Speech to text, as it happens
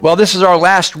Well, this is our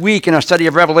last week in our study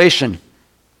of Revelation.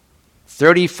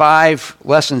 35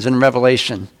 lessons in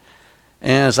Revelation.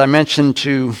 And as I mentioned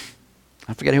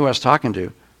I forget who I was talking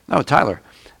to. No, Tyler.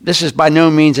 This is by no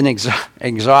means an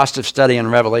exhaustive study on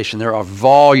Revelation. There are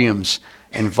volumes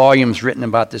and volumes written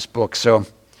about this book. So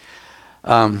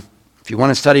if you want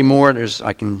to study more,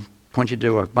 I can point you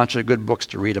to a bunch of good books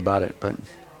to read about it.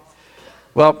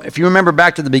 Well, if you remember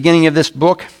back to the beginning of this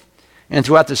book and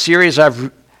throughout the series,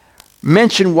 I've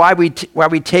mentioned why we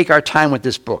take our time with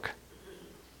this book.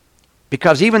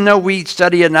 Because even though we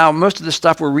study it now, most of the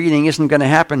stuff we're reading isn't going to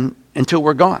happen until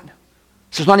we're gone.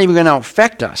 So it's not even going to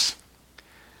affect us.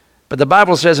 But the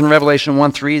Bible says in Revelation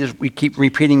 1:3, we keep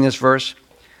repeating this verse,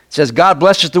 it says, God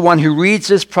blesses the one who reads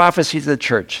this prophecy to the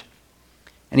church.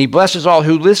 And he blesses all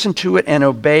who listen to it and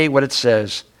obey what it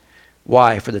says.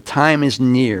 Why? For the time is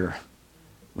near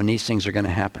when these things are going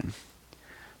to happen.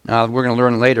 Now, we're going to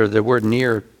learn later the word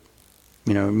near,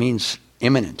 it means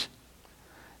imminent.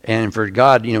 And for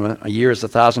God, a year is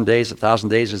 1,000 days, 1,000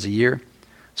 days is a year.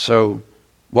 So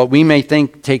what we may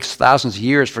think takes thousands of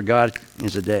years for God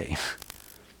is a day.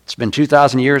 It's been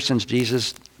 2,000 years since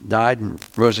Jesus died and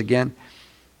rose again.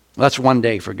 Well, that's one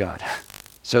day for God.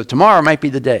 So tomorrow might be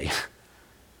the day.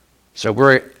 So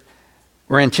we're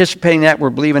anticipating that, we're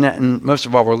believing that, and most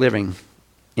of all, we're living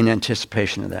in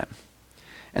anticipation of that.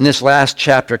 And this last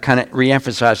chapter kind of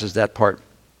reemphasizes that part.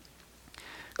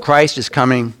 Christ is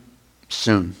coming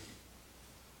soon.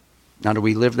 Now, do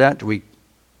we live that? Do we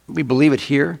believe it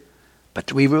here? But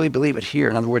do we really believe it here?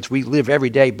 In other words, we live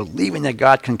every day believing that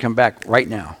God can come back right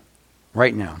now.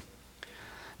 Right now.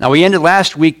 Now, we ended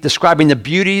last week describing the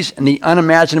beauties and the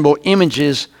unimaginable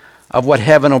images of what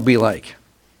heaven will be like.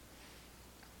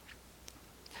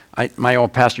 My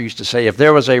old pastor used to say, if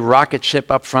there was a rocket ship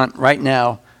up front right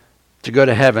now to go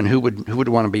to heaven, who would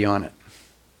want to be on it?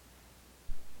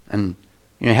 And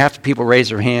half the people raise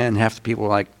their hand, half the people are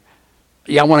like,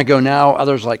 yeah, I want to go now.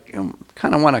 Others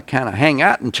kind of want to hang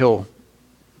out until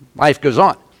life goes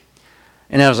on.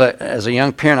 And as a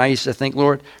young parent, I used to think,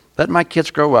 Lord, let my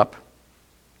kids grow up,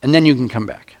 and then you can come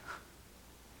back.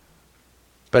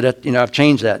 But I've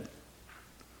changed that.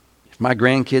 If my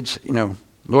grandkids,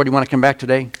 Lord, you want to come back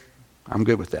today? I'm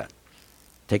good with that.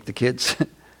 Take the kids.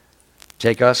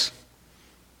 Take us.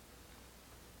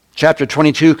 Chapter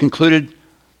 22 concluded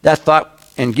that thought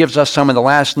and gives us some of the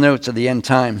last notes of the end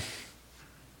time.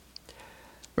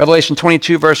 Revelation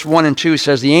 22, verse 1 and 2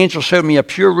 says, the angel showed me a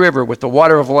pure river with the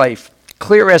water of life,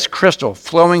 clear as crystal,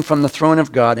 flowing from the throne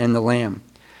of God and the Lamb,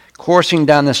 coursing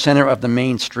down the center of the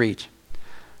main street.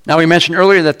 Now, we mentioned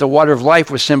earlier that the water of life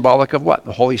was symbolic of what?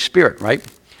 The Holy Spirit, right?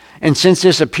 And since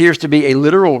this appears to be a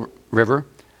literal river,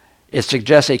 it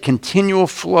suggests a continual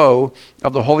flow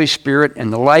of the Holy Spirit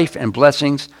and the life and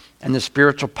blessings and the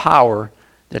spiritual power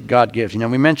that God gives.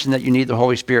 We mentioned that you need the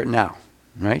Holy Spirit now,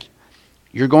 right?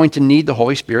 You're going to need the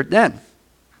Holy Spirit then.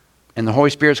 And the Holy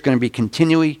Spirit is going to be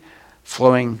continually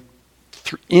flowing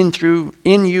in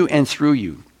you and through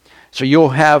you. So you'll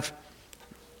have,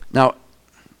 now,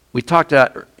 we talked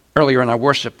earlier in our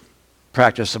worship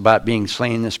practice about being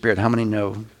slain in the Spirit. How many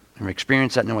know or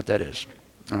experience that, know what that is?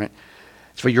 All right.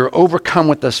 So you're overcome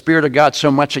with the Spirit of God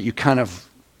so much that you kind of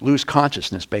lose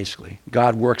consciousness, basically.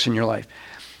 God works in your life.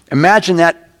 Imagine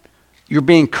that you're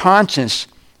being conscious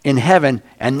in heaven,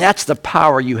 and that's the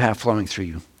power you have flowing through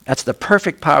you. That's the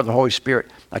perfect power of the Holy Spirit,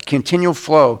 a continual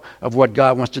flow of what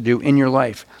God wants to do in your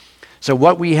life. So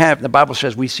what we have, the Bible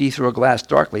says we see through a glass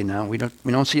darkly now. We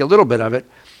don't see a little bit of it.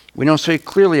 We don't see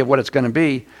clearly of what it's going to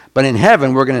be. But in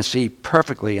heaven, we're going to see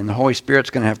perfectly, and the Holy Spirit's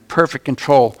going to have perfect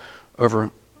control over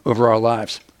our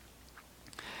lives.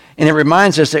 And it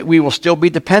reminds us that we will still be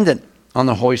dependent on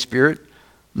the Holy Spirit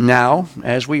now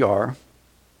as we are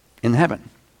in heaven.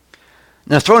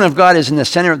 Now, the throne of God is in the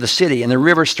center of the city, and the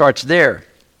river starts there,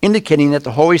 indicating that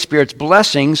the Holy Spirit's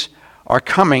blessings are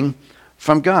coming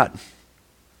from God.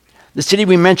 The city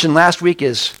we mentioned last week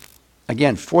is,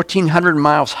 again, 1,400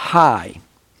 miles high.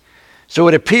 So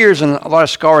it appears, and a lot of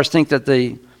scholars think that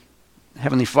the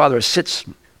Heavenly Father sits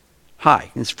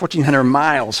high. It's 1,400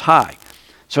 miles high.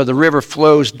 So the river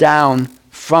flows down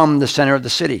from the center of the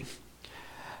city.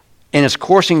 And it's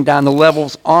coursing down the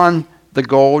levels on the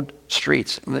gold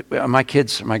streets. My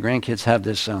grandkids have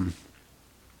this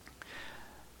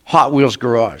Hot Wheels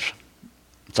garage.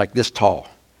 It's like this tall.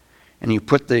 And you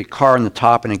put the car on the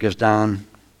top and it goes down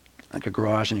like a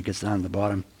garage and it gets down to the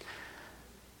bottom.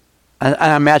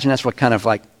 I imagine that's what kind of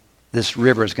like this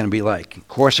river is going to be like,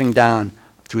 coursing down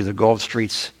through the gold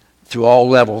streets, through all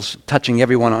levels, touching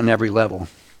everyone on every level.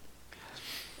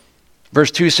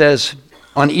 Verse 2 says,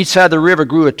 on each side of the river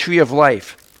grew a tree of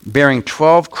life, bearing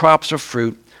 12 crops of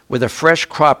fruit, with a fresh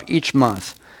crop each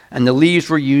month, and the leaves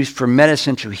were used for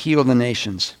medicine to heal the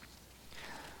nations.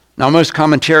 Now, most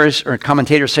commentators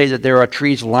say that there are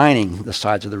trees lining the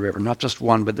sides of the river, not just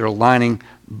one, but they're lining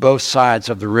both sides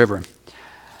of the river.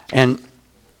 And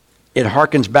it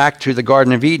harkens back to the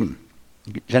Garden of Eden.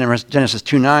 Genesis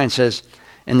 2:9 says,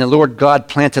 "And the Lord God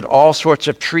planted all sorts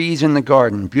of trees in the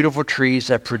garden, beautiful trees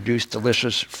that produce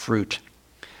delicious fruit."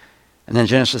 And then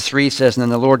Genesis 3 says, "And then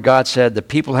the Lord God said, the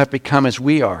people have become as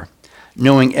we are,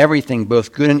 knowing everything,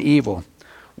 both good and evil.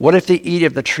 What if they eat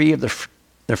of the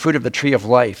fruit of the tree of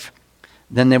life?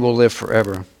 Then they will live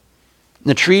forever." And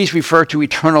the trees refer to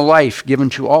eternal life given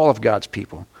to all of God's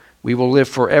people. We will live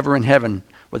forever in heaven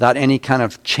without any kind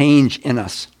of change in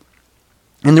us.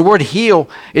 And the word heal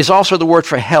is also the word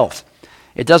for health.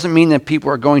 It doesn't mean that people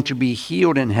are going to be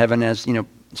healed in heaven as,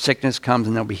 sickness comes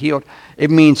and they'll be healed. It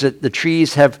means that the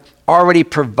trees have already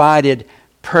provided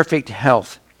perfect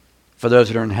health for those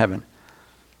that are in heaven.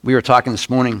 We were talking this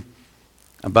morning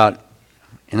about,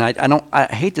 and I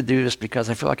hate to do this because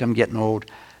I feel like I'm getting old,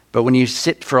 but when you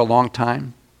sit for a long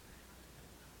time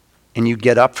and you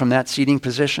get up from that seating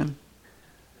position,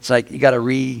 it's like you got to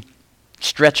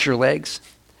re-stretch your legs.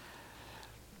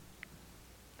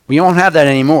 We don't have that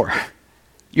anymore.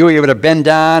 You're able to bend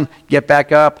down, get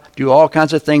back up, do all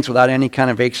kinds of things without any kind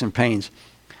of aches and pains.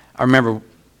 I remember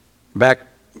back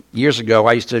years ago,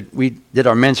 we did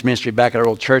our men's ministry back at our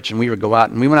old church, and we would go out,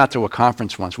 and we went out to a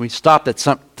conference once. We stopped at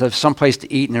some place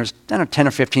to eat, and there was 10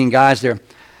 or 15 guys there.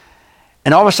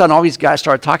 And all of a sudden, all these guys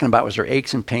started talking about was their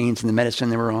aches and pains and the medicine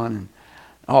they were on, and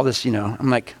all this, I'm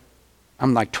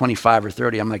like 25 or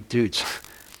 30. I'm like, dudes,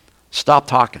 stop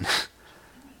talking.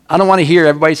 I don't want to hear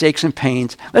everybody's aches and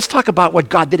pains. Let's talk about what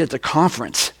God did at the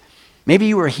conference. Maybe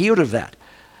you were healed of that.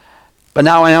 But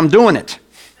now I am doing it.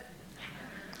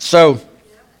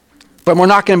 But we're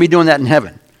not going to be doing that in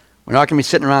heaven. We're not going to be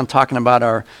sitting around talking about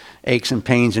our aches and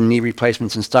pains and knee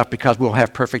replacements and stuff, because we'll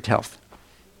have perfect health.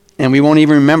 And we won't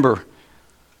even remember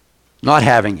not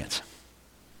having it.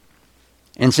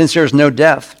 And since there's no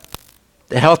death,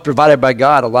 the health provided by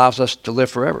God allows us to live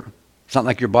forever. It's not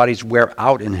like your bodies wear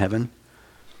out in heaven.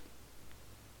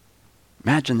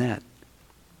 Imagine that.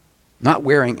 Not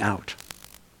wearing out.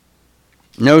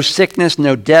 No sickness,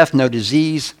 no death, no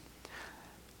disease.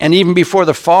 And even before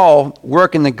the fall,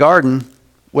 work in the garden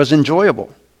was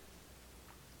enjoyable.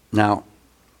 Now,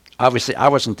 obviously I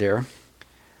wasn't there,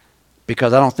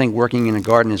 because I don't think working in a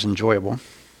garden is enjoyable,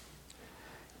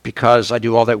 because I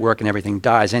do all that work and everything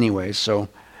dies anyway. So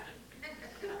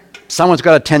someone's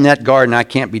got to tend that garden. I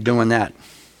can't be doing that.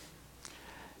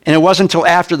 And it wasn't until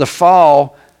after the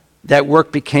fall that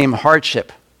work became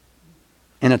hardship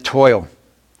and a toil.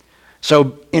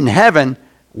 So in heaven,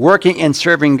 working and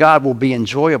serving God will be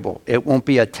enjoyable. It won't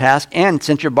be a task. And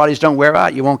since your bodies don't wear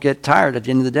out, you won't get tired at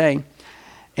the end of the day.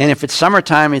 And if it's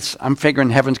summertime, I'm figuring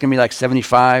heaven's going to be like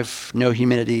 75, no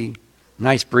humidity,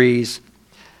 nice breeze.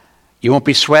 You won't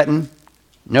be sweating,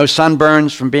 no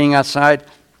sunburns from being outside.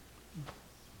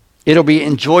 It'll be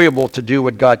enjoyable to do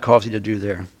what God calls you to do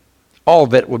there. All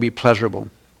of it will be pleasurable.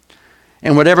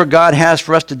 And whatever God has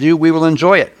for us to do, we will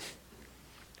enjoy it.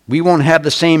 We won't have the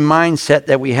same mindset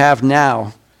that we have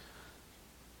now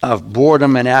of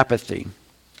boredom and apathy.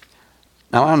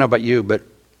 Now, I don't know about you, but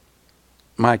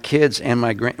my kids and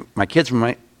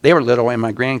they were little, and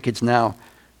my grandkids now,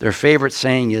 their favorite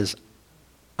saying is,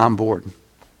 "I'm bored."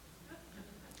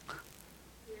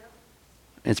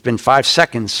 It's been 5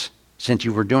 seconds since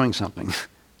you were doing something,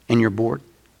 and you're bored.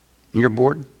 And you're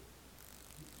bored.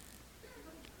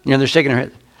 They're shaking their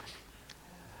head.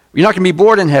 You're not going to be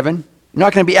bored in heaven. You're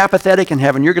not going to be apathetic in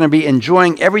heaven. You're going to be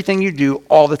enjoying everything you do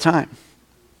all the time.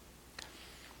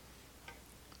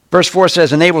 Verse 4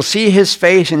 says, "And they will see his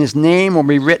face, and his name will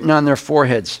be written on their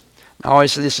foreheads." Now,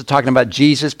 obviously, this is talking about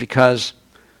Jesus, because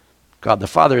God the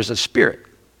Father is a spirit.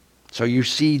 So you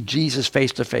see Jesus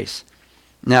face to face.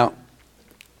 Now,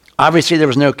 obviously, there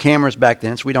was no cameras back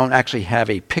then, so we don't actually have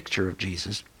a picture of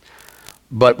Jesus.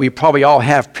 But we probably all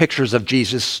have pictures of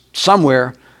Jesus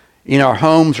somewhere in our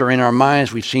homes or in our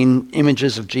minds. We've seen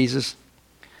images of Jesus.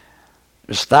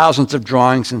 There's thousands of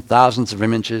drawings and thousands of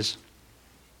images,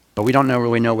 but we don't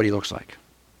really know what he looks like.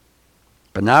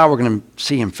 But now we're going to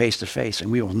see him face to face,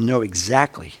 and we will know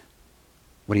exactly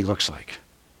what he looks like.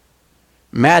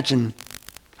 Imagine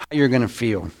how you're going to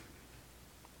feel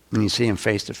when you see him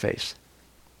face to face.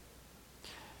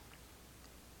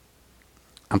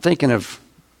 I'm thinking of,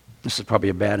 this is probably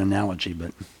a bad analogy,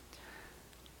 but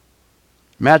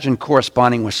imagine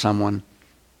corresponding with someone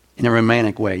in a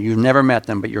romantic way. You've never met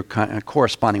them, but you're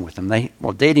corresponding with them.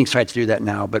 Dating sites do that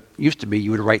now, but used to be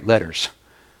you would write letters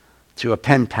to a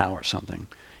pen pal or something.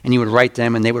 and you would write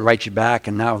them and they would write you back,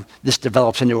 and now this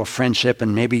develops into a friendship,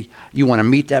 and maybe you want to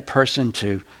meet that person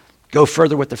to go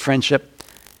further with the friendship,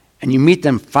 and you meet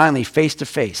them finally face to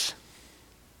face.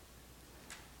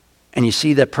 And you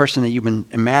see that person that you've been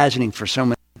imagining for so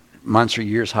many months or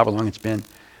years, however long it's been,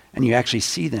 and you actually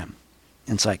see them.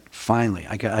 And it's like, finally,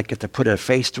 I get to put a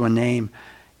face to a name,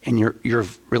 and your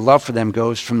love for them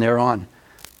goes from there on.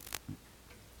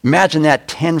 Imagine that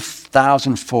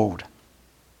 10,000-fold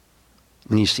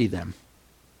when you see them.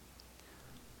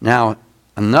 Now,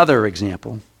 another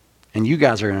example, and you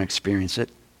guys are going to experience it.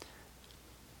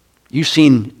 You've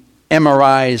seen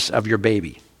MRIs of your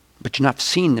baby, but you've not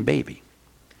seen the baby.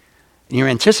 And you're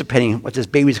anticipating what this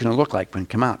baby's going to look like when it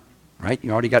come out, right?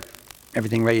 You already got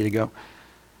everything ready to go.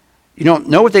 You don't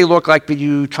know what they look like, but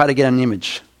you try to get an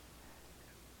image.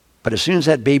 But as soon as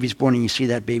that baby's born and you see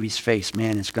that baby's face,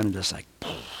 man, it's going to just like,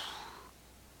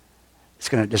 it's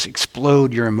going to just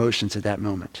explode your emotions at that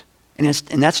moment. And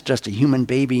that's just a human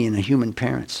baby and a human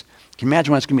parents. Can you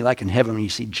imagine what it's going to be like in heaven when you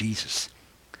see Jesus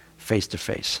face to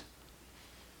face?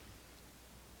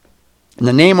 And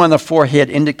the name on the forehead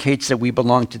indicates that we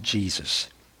belong to Jesus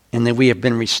and that we have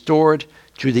been restored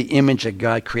to the image that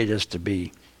God created us to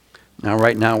be. Now,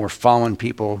 right now, we're fallen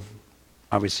people,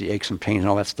 obviously aches and pains and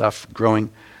all that stuff, growing,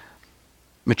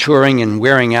 maturing and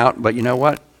wearing out. But you know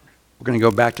what? We're going to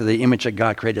go back to the image that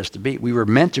God created us to be. We were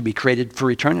meant to be created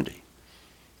for eternity.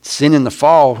 Sin in the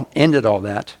fall ended all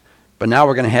that, but now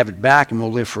we're going to have it back and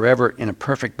we'll live forever in a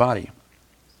perfect body.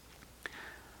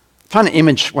 Trying to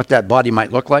image what that body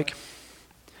might look like.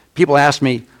 People ask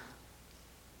me,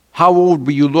 how old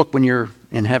will you look when you're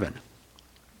in heaven?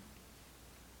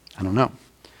 I don't know.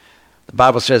 The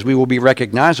Bible says we will be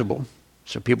recognizable,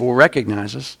 so people will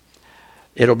recognize us.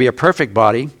 It'll be a perfect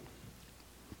body.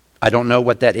 I don't know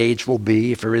what that age will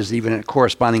be, if there is even a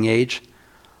corresponding age.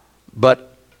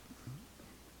 But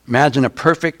imagine a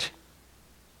perfect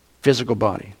physical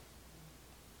body.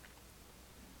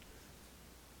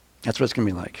 That's what it's going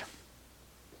to be like.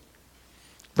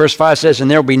 Verse 5 says,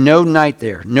 and there will be no night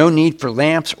there, no need for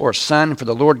lamps or sun, for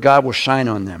the Lord God will shine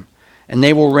on them, and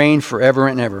they will reign forever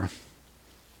and ever.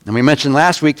 And we mentioned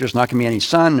last week there's not going to be any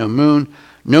sun, no moon,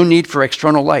 no need for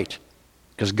external light,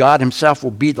 because God himself will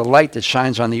be the light that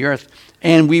shines on the earth,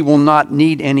 and we will not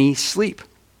need any sleep.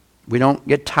 We don't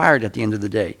get tired at the end of the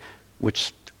day,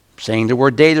 which, saying the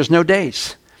word day, there's no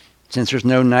days. Since there's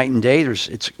no night and day,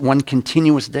 it's one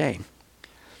continuous day.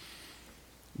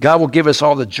 God will give us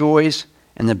all the joys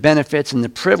and the benefits and the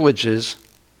privileges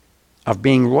of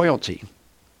being royalty.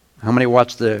 How many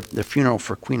watched the funeral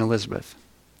for Queen Elizabeth?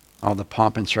 All the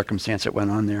pomp and circumstance that went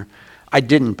on there. I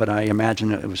didn't, but I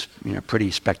imagine it was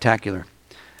pretty spectacular.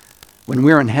 When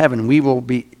we're in heaven, we will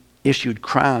be issued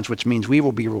crowns, which means we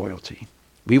will be royalty.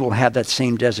 We will have that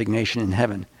same designation in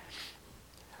heaven.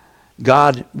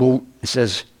 God will, it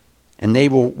says, and they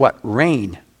will what?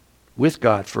 Reign with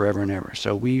God forever and ever.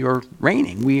 So we are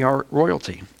reigning. We are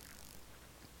royalty.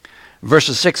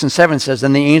 Verses 6 and 7 says,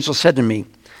 then the angel said to me,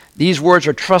 these words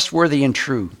are trustworthy and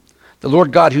true. The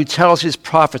Lord God, who tells his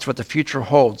prophets what the future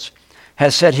holds,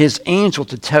 has set his angel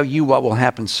to tell you what will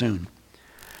happen soon.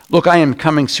 Look, I am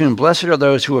coming soon. Blessed are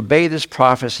those who obey this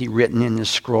prophecy written in this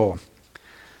scroll.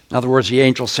 In other words, the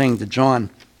angel saying to John,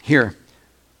 here,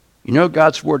 you know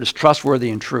God's word is trustworthy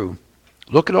and true.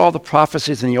 Look at all the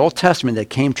prophecies in the Old Testament that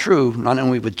came true, not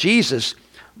only with Jesus,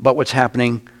 but what's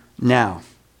happening now.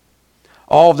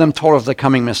 All of them told of the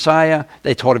coming Messiah.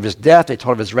 They told of his death. They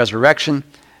told of his resurrection.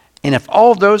 And if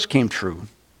all of those came true, and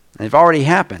they've already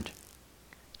happened,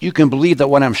 you can believe that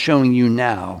what I'm showing you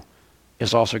now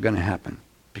is also going to happen.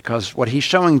 Because what he's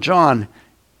showing John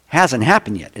hasn't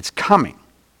happened yet. It's coming.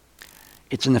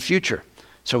 It's in the future.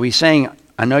 So he's saying,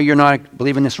 I know you're not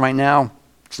believing this right now.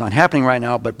 It's not happening right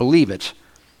now, but believe it.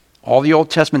 All the Old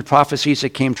Testament prophecies that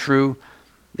came true,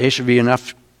 they should be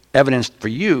enough evidence for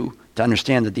you to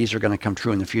understand that these are going to come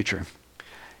true in the future.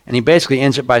 And he basically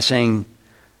ends it by saying,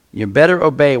 you better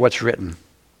obey what's written.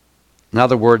 In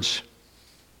other words,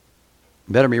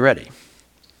 you better be ready.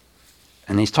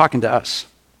 And he's talking to us.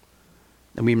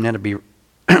 That we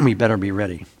better be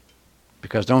ready.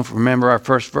 Because don't remember our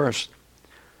first verse.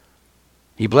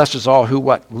 He blesses all who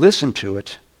what? Listen to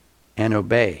it and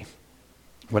obey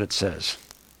what it says.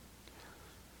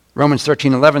 Romans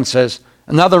 13:11 says,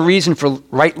 another reason for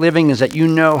right living is that you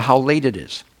know how late it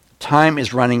is. Time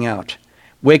is running out.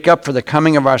 Wake up, for the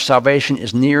coming of our salvation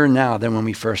is nearer now than when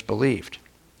we first believed.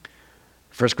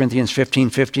 1 Corinthians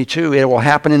 15:52, it will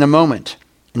happen in a moment,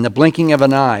 in the blinking of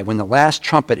an eye, when the last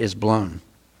trumpet is blown.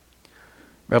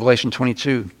 Revelation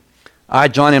 22, I,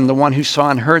 John, am the one who saw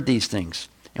and heard these things.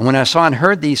 And when I saw and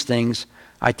heard these things,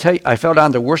 I fell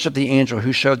down to worship the angel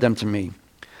who showed them to me.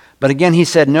 But again he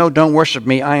said, no, don't worship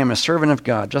me. I am a servant of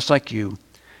God, just like you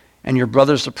and your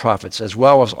brothers the prophets, as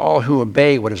well as all who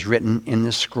obey what is written in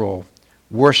this scroll.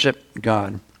 Worship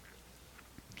God.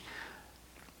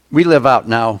 We live out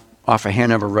now off of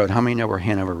Hanover Road. How many know where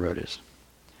Hanover Road is?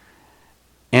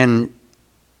 And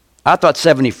I thought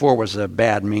 74 was a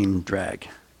bad, mean drag.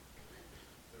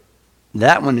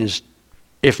 That one is,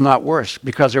 if not worse,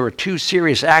 because there were 2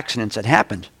 serious accidents that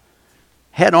happened,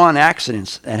 head-on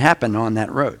accidents that happened on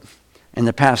that road in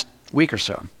the past week or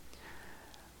so.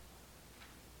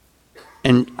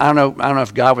 And I don't know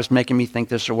if God was making me think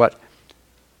this or what.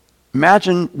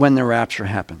 Imagine when the rapture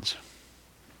happens.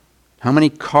 How many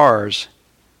cars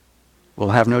will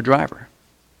have no driver?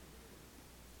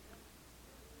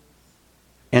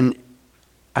 And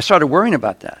I started worrying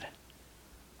about that.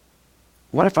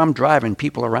 What if I'm driving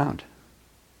people around?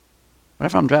 What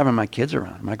if I'm driving my kids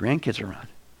around, my grandkids around,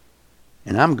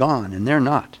 and I'm gone and they're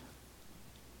not?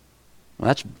 Well,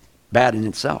 that's bad in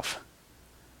itself.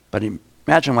 But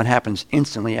imagine what happens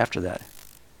instantly after that.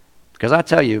 Because I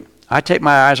tell you, I take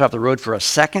my eyes off the road for a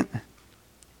second,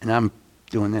 and I'm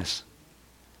doing this.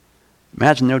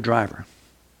 Imagine no driver.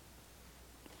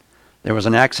 There was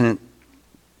an accident.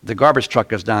 The garbage truck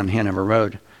goes down Hanover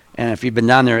Road, and if you've been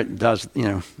down there, it does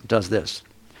this.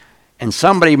 And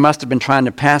somebody must have been trying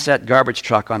to pass that garbage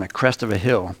truck on a crest of a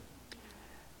hill.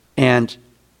 And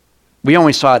we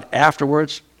only saw it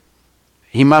afterwards.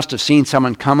 He must have seen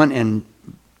someone coming and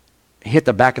hit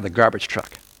the back of the garbage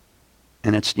truck.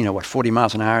 And it's, 40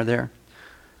 miles an hour there.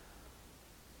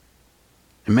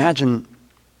 Imagine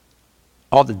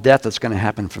all the death that's going to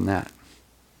happen from that.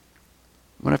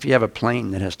 What if you have a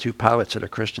plane that has 2 pilots that are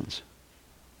Christians?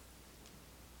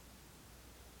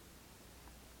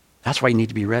 That's why you need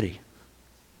to be ready.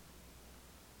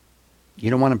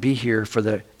 You don't want to be here for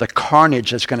the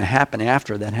carnage that's going to happen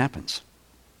after that happens.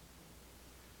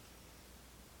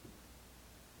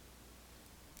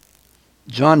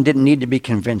 John didn't need to be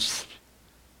convinced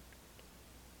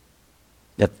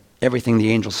that everything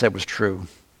the angel said was true.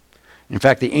 In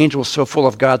fact, the angel was so full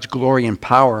of God's glory and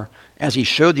power as he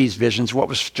showed these visions. What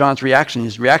was John's reaction?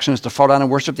 His reaction was to fall down and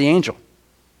worship the angel.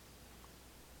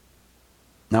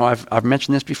 Now, I've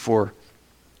mentioned this before.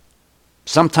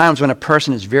 Sometimes when a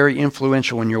person is very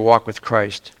influential in your walk with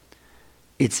Christ,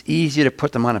 it's easy to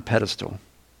put them on a pedestal.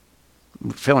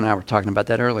 Phil and I were talking about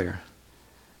that earlier.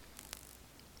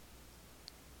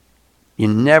 You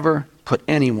never put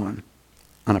anyone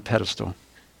on a pedestal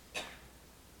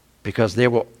because they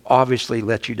will obviously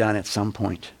let you down at some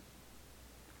point.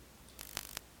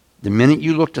 The minute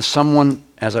you look to someone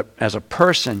as a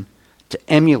person to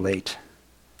emulate,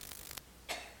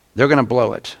 they're going to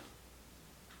blow it.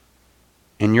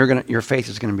 And your faith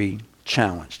is going to be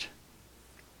challenged.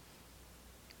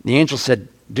 The angel said,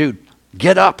 dude,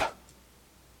 get up.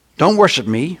 Don't worship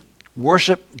me.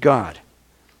 Worship God.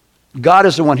 God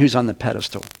is the one who's on the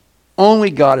pedestal. Only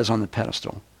God is on the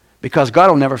pedestal. Because God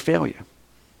will never fail you.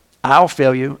 I'll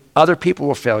fail you. Other people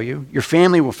will fail you. Your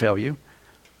family will fail you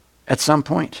at some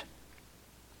point.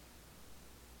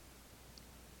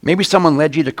 Maybe someone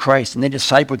led you to Christ and they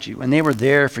discipled you and they were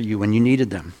there for you when you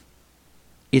needed them.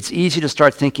 It's easy to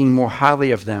start thinking more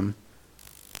highly of them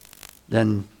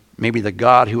than maybe the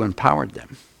God who empowered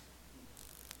them.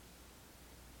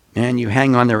 And you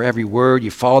hang on their every word,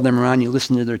 you follow them around, you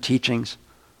listen to their teachings.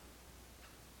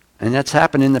 And that's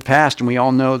happened in the past, and we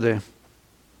all know the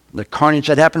carnage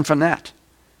that happened from that.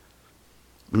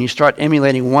 When you start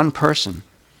emulating one person,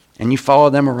 and you follow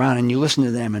them around, and you listen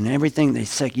to them, and everything they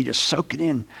say, you just soak it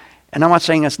in. And I'm not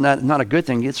saying that's not a good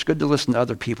thing. It's good to listen to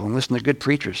other people and listen to good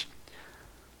preachers.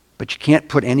 But you can't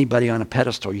put anybody on a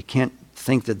pedestal. You can't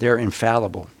think that they're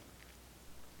infallible.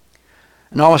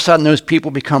 And all of a sudden, those people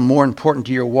become more important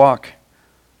to your walk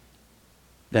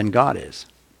than God is.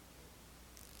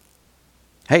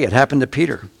 Hey, it happened to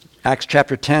Peter. Acts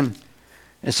chapter 10.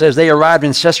 It says, they arrived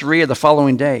in Caesarea the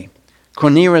following day.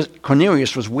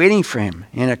 Cornelius was waiting for him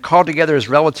and had called together his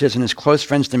relatives and his close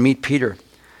friends to meet Peter.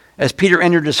 As Peter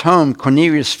entered his home,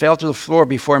 Cornelius fell to the floor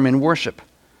before him in worship.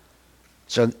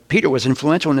 So Peter was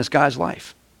influential in this guy's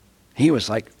life. He was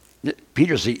like,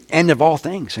 Peter's the end of all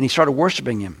things. And he started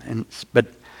worshiping him. But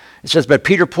it says, but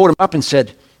Peter pulled him up and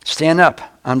said, stand up.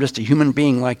 I'm just a human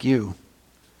being like you.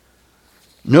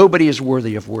 Nobody is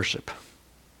worthy of worship.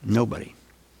 Nobody.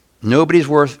 Nobody's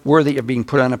worthy of being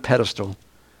put on a pedestal.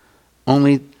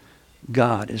 Only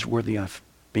God is worthy of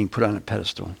being put on a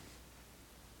pedestal.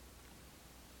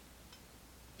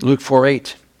 Luke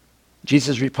 4:8.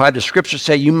 Jesus replied, the scriptures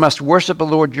say you must worship the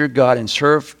Lord your God and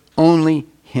serve only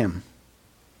him.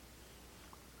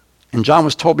 And John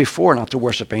was told before not to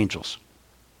worship angels.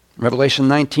 Revelation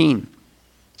 19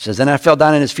 says, then I fell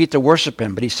down at his feet to worship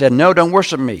him. But he said, no, don't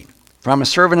worship me. For I'm a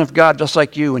servant of God just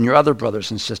like you and your other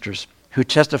brothers and sisters who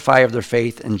testify of their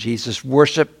faith in Jesus.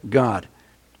 Worship God.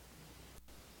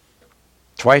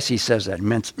 Twice he says that. He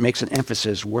makes an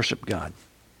emphasis, worship God.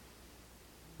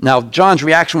 Now, John's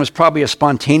reaction was probably a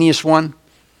spontaneous one.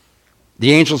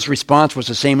 The angel's response was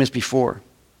the same as before.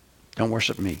 Don't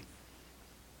worship me.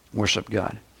 Worship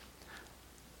God.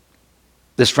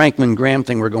 This Franklin Graham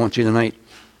thing we're going through tonight,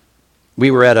 we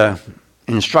were at an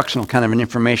instructional, kind of an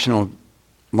informational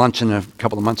luncheon a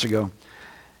couple of months ago.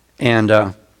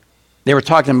 And they were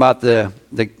talking about the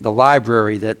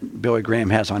library that Billy Graham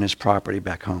has on his property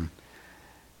back home.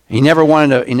 He never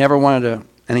wanted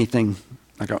anything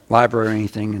like a library or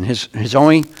anything. And his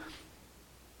only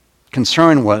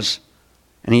concern was,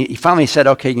 and he finally said,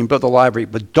 okay, you can build the library,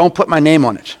 but don't put my name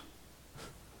on it.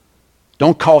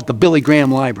 Don't call it the Billy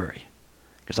Graham Library,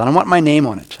 because I don't want my name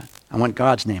on it. I want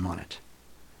God's name on it.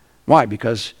 Why?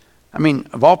 Because,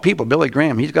 of all people, Billy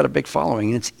Graham, he's got a big following,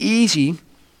 and it's easy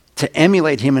to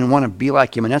emulate him and want to be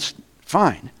like him, and that's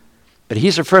fine. But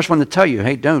he's the first one to tell you,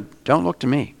 hey, don't look to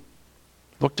me.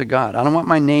 Look to God. I don't want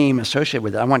my name associated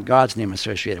with it. I want God's name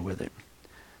associated with it.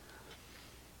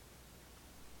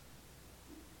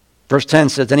 Verse 10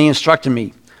 says, then he instructed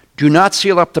me, do not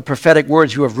seal up the prophetic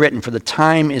words you have written, for the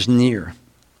time is near.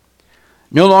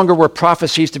 No longer were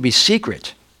prophecies to be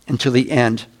secret until the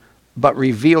end, but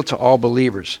revealed to all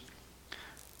believers.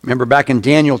 Remember back in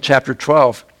Daniel chapter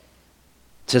 12,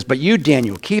 it says, but you,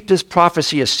 Daniel, keep this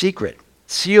prophecy a secret.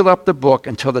 Seal up the book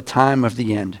until the time of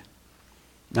the end.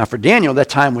 Now for Daniel, that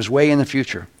time was way in the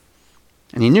future,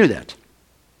 and he knew that.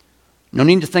 No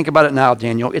need to think about it now,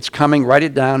 Daniel. It's coming. Write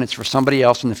it down. It's for somebody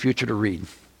else in the future to read.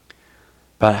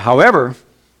 But however,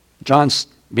 John's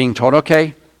being told,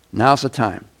 okay, now's the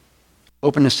time.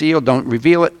 Open the seal. Don't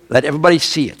reveal it. Let everybody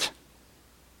see it.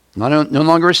 No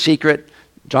longer a secret.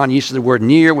 John uses the word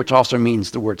near, which also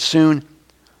means the word soon.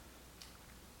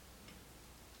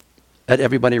 Let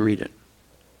everybody read it.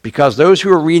 Because those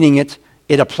who are reading it,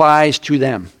 it applies to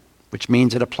them, which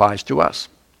means it applies to us.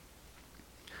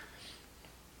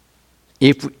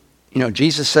 If,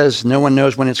 Jesus says no one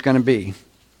knows when it's going to be.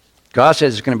 God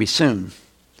says it's going to be soon.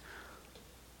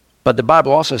 But the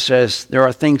Bible also says there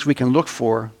are things we can look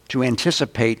for to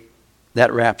anticipate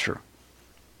that rapture.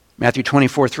 Matthew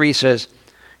 24:3 says,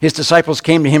 his disciples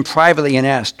came to him privately and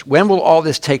asked, when will all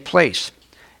this take place?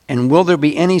 And will there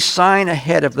be any sign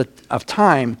ahead of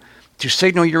time to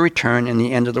signal your return and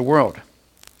the end of the world?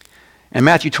 And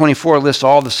Matthew 24 lists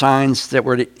all the signs that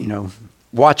we're to,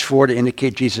 watch for to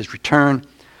indicate Jesus' return.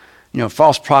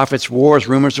 False prophets, wars,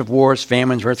 rumors of wars,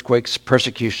 famines, earthquakes,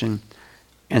 persecution,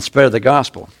 and spread of the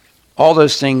gospel. All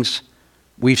those things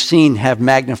we've seen have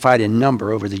magnified in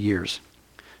number over the years.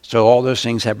 So all those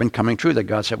things have been coming true that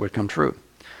God said would come true.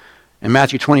 And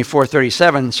Matthew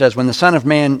 24:37 says, when the Son of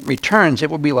Man returns, it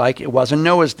will be like it was in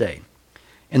Noah's day.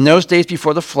 In those days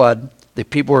before the flood, the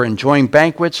people were enjoying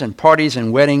banquets and parties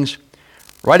and weddings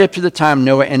right up to the time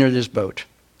Noah entered his boat.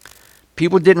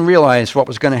 People didn't realize what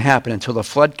was going to happen until the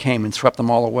flood came and swept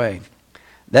them all away.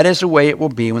 That is the way it will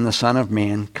be when the Son of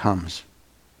Man comes.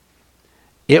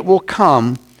 It will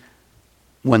come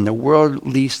when the world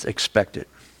least expects it.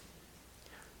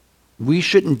 We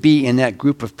shouldn't be in that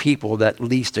group of people that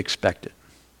least expect it.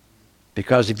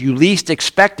 Because if you least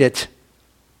expect it,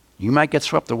 you might get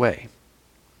swept away.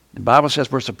 The Bible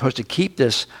says we're supposed to keep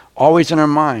this always in our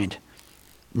mind.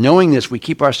 Knowing this, we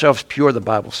keep ourselves pure, the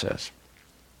Bible says.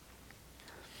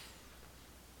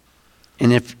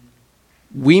 And if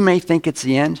we may think it's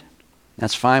the end,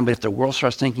 that's fine, but if the world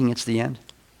starts thinking it's the end,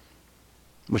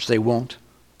 which they won't,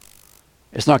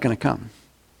 it's not going to come.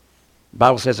 The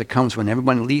Bible says it comes when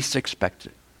everyone least expects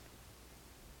it.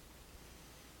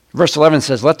 Verse 11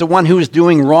 says, let the one who is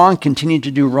doing wrong continue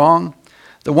to do wrong.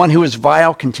 The one who is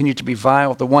vile continue to be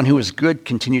vile. The one who is good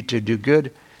continue to do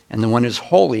good. And the one who is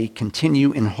holy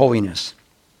continue in holiness.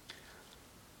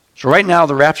 So right now,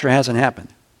 the rapture hasn't happened.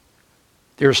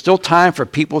 There's still time for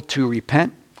people to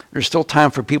repent. There's still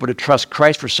time for people to trust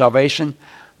Christ for salvation.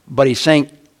 But he's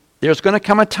saying there's going to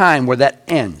come a time where that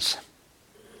ends.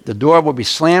 The door will be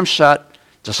slammed shut,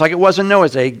 just like it was in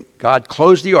Noah's day. God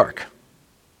closed the ark.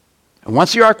 And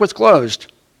once the ark was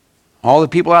closed, all the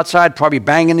people outside probably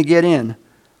banging to get in.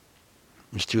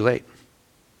 It's too late.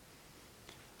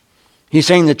 He's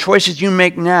saying the choices you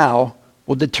make now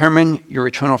will determine your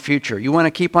eternal future. You want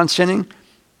to keep on sinning?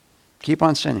 Keep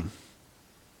on sinning.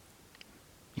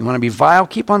 You want to be vile?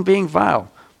 Keep on being vile.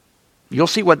 You'll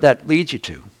see what that leads you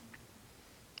to.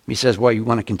 He says, well, you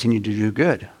want to continue to do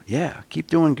good. Yeah, keep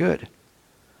doing good.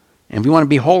 And if we want to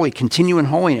be holy, continue in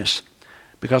holiness,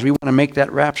 because we want to make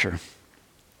that rapture.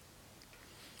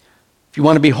 If you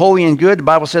want to be holy and good, the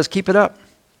Bible says keep it up.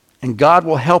 And God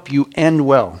will help you end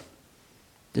well.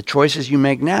 The choices you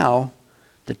make now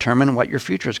determine what your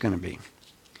future is going to be.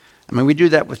 I mean, we do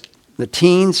that with the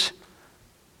teens,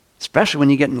 especially when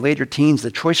you get in later teens.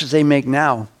 The choices they make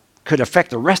now could affect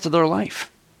the rest of their life.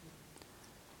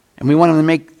 And we want them to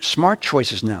make smart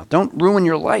choices now. Don't ruin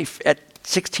your life at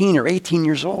 16 or 18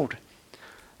 years old.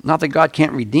 Not that God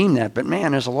can't redeem that, but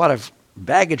man, there's a lot of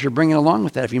baggage you're bringing along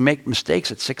with that if you make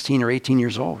mistakes at 16 or 18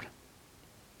 years old.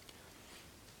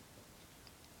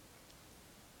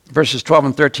 Verses 12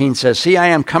 and 13 says, "See, I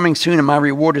am coming soon, and my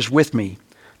reward is with me,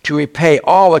 to repay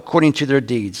all according to their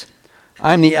deeds.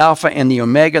 I am the Alpha and the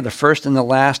Omega, the first and the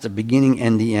last, the beginning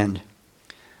and the end."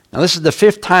 Now, this is the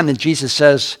 5th time that Jesus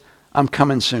says, "I'm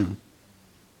coming soon."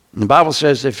 And the Bible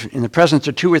says if in the presence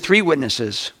of 2 or 3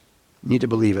 witnesses, you need to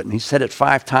believe it. And he said it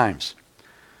 5 times.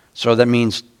 So that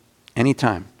means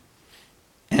anytime.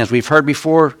 And as we've heard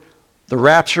before, the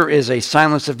rapture is a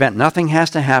signless event. Nothing has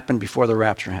to happen before the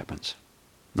rapture happens.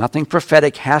 Nothing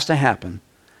prophetic has to happen.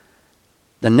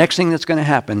 The next thing that's going to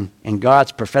happen in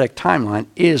God's prophetic timeline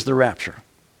is the rapture.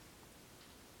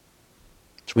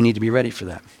 So we need to be ready for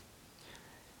that.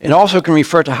 It also can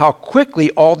refer to how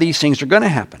quickly all these things are going to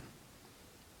happen.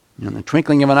 You know, in the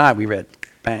twinkling of an eye, we read,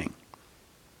 bang.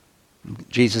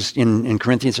 Jesus, in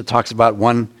Corinthians, it talks about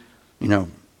one,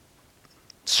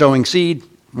 sowing seed,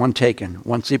 one taken.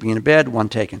 One sleeping in a bed, one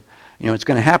taken. It's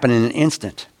going to happen in an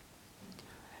instant.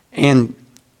 And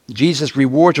Jesus'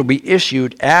 rewards will be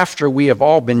issued after we have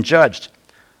all been judged.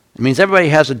 It means everybody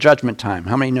has a judgment time.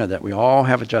 How many know that? We all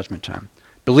have a judgment time.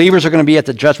 Believers are going to be at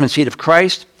the judgment seat of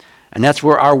Christ, and that's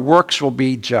where our works will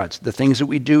be judged. The things that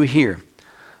we do here.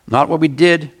 Not what we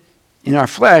did in our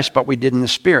flesh, but we did in the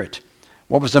Spirit.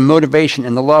 What was the motivation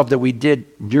and the love that we did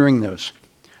during those?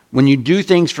 When you do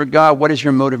things for God, what is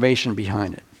your motivation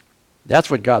behind it? That's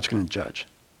what God's going to judge.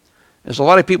 There's a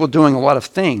lot of people doing a lot of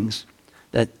things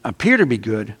that appear to be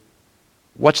good.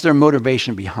 What's their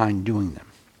motivation behind doing them?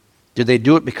 Do they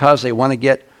do it because they want to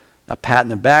get a pat in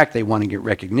the back, they want to get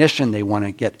recognition, they want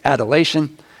to get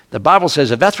adulation? The Bible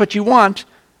says if that's what you want,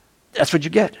 that's what you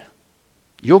get.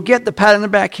 You'll get the pat in the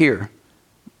back here,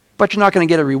 but you're not going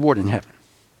to get a reward in heaven.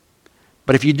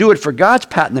 But if you do it for God's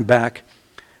pat in the back,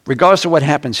 regardless of what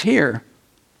happens here,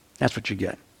 that's what you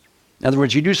get. In other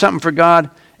words, you do something for God,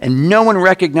 and no one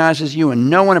recognizes you, and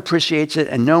no one appreciates it,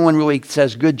 and no one really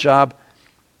says, good job.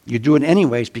 You do it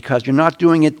anyways because you're not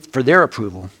doing it for their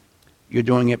approval. You're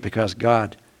doing it because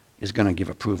God is going to give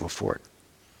approval for it.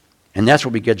 And that's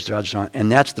what we get judged on,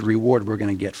 and that's the reward we're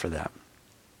going to get for that.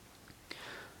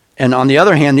 And on the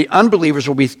other hand, the unbelievers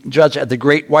will be judged at the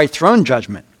great white throne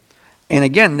judgment. And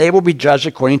again, they will be judged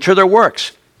according to their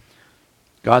works.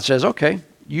 God says, okay,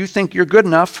 you think you're good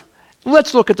enough.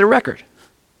 Let's look at the record.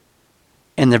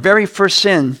 And the very first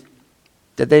sin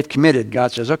that they've committed,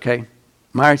 God says, okay,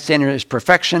 my standard is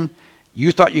perfection.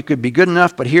 You thought you could be good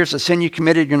enough, but here's the sin you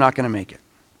committed. You're not going to make it.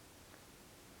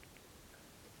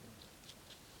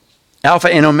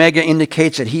 Alpha and Omega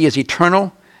indicates that he is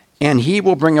eternal, and he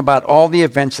will bring about all the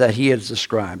events that he has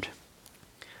described.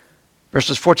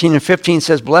 Verses 14 and 15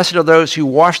 says, "Blessed are those who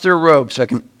wash their robes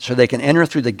so they can enter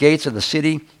through the gates of the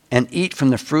city and eat from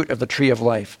the fruit of the tree of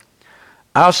life.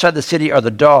 Outside the city are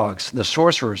the dogs, the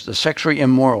sorcerers, the sexually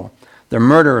immoral, the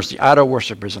murderers, the idol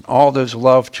worshippers, and all those who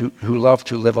love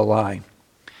to live a lie."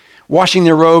 Washing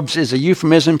their robes is a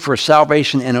euphemism for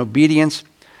salvation and obedience.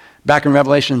 Back in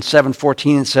Revelation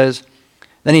 7:14 it says,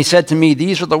 "Then he said to me,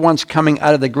 these are the ones coming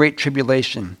out of the great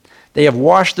tribulation. They have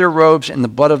washed their robes in the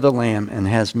blood of the Lamb and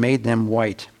has made them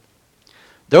white."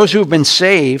 Those who have been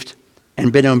saved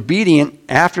and been obedient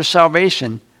after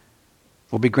salvation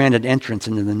will be granted entrance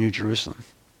into the New Jerusalem.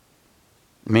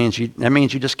 That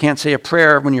means you just can't say a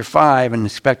prayer when you're 5 and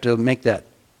expect to make that,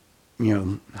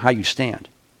 how you stand.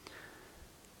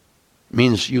 It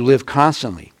means you live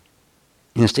constantly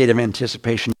in a state of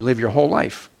anticipation. You live your whole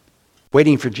life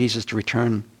waiting for Jesus to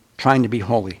return, trying to be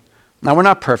holy. Now, we're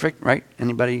not perfect, right?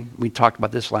 Anybody? We talked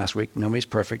about this last week. Nobody's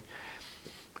perfect.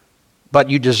 But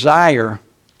you desire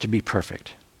to be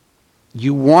perfect.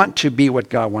 You want to be what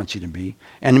God wants you to be.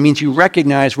 And it means you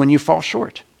recognize when you fall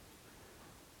short.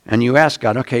 And you ask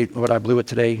God, okay, Lord, I blew it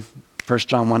today. 1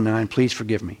 John 1:9, please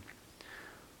forgive me.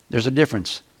 There's a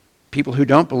difference. People who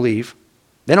don't believe,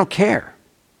 they don't care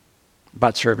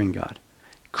about serving God.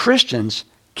 Christians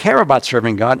care about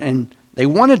serving God, and they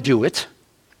want to do it,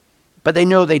 but they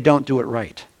know they don't do it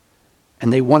right.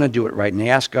 And they want to do it right, and they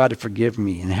ask God to forgive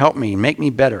me and help me and make me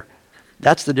better.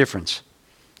 That's the difference.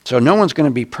 So no one's going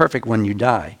to be perfect when you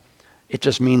die. It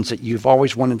just means that you've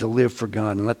always wanted to live for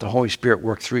God and let the Holy Spirit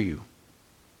work through you.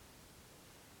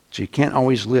 So you can't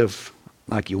always live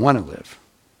like you want to live.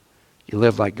 You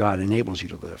live like God enables you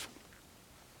to live.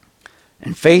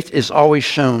 And faith is always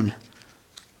shown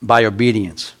by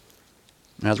obedience.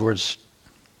 In other words,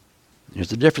 there's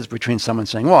the difference between someone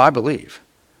saying, well, I believe,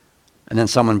 and then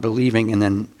someone believing and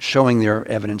then showing their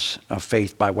evidence of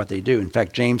faith by what they do. In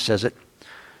fact, James says it.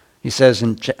 He says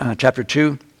in chapter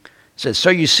 2, he says, so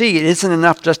you see, it isn't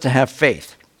enough just to have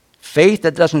faith. Faith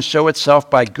that doesn't show itself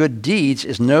by good deeds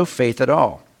is no faith at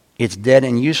all. It's dead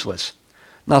and useless.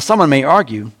 Now, someone may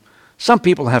argue, some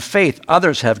people have faith,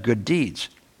 others have good deeds.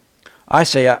 I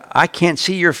say, I can't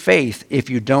see your faith if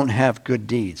you don't have good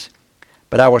deeds.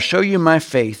 But I will show you my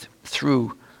faith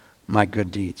through my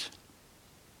good deeds.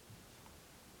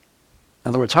 In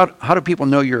other words, how do people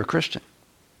know you're a Christian?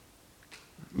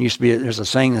 There's a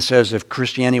saying that says, if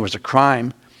Christianity was a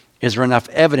crime, is there enough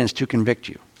evidence to convict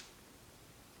you?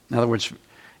 In other words,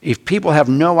 if people have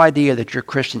no idea that you're a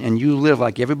Christian and you live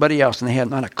like everybody else and they have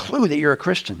not a clue that you're a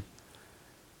Christian,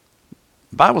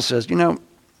 the Bible says, you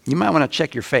might want to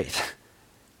check your faith,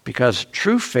 because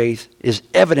true faith is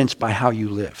evidenced by how you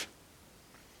live.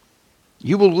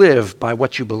 You will live by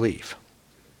what you believe.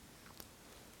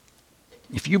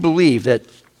 If you believe that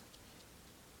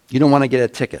you don't want to get a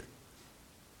ticket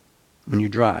when you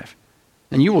drive,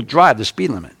 then you will drive the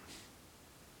speed limit.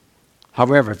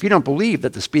 However, if you don't believe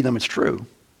that the speed limit's true,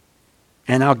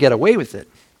 and I'll get away with it,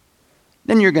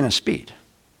 then you're going to speed.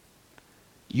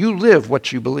 You live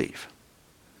what you believe.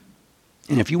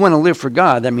 And if you want to live for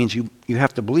God, that means you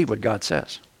have to believe what God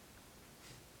says.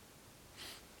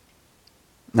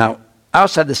 Now,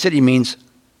 outside the city means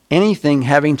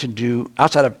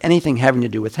outside of anything having to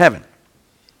do with heaven.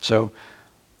 So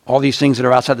all these things that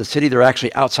are outside the city, they're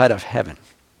actually outside of heaven.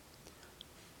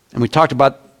 And we talked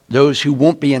about those who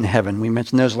won't be in heaven. We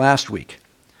mentioned those last week.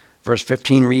 Verse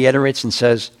 15 reiterates and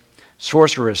says,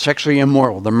 sorcerers, sexually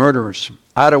immoral, the murderers,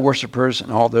 idol worshippers,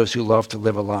 and all those who love to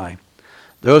live a lie.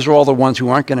 Those are all the ones who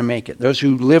aren't going to make it. Those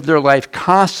who live their life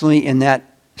constantly in that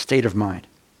state of mind.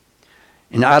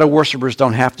 And idol worshippers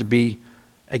don't have to be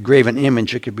a graven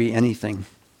image. It could be anything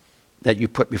that you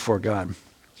put before God.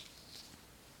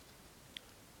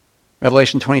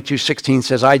 Revelation 22:16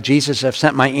 says, I, Jesus, have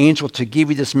sent my angel to give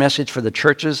you this message for the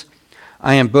churches.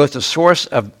 I am both the source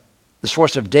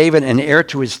of David and heir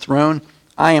to his throne.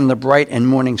 I am the bright and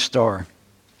morning star.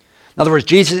 In other words,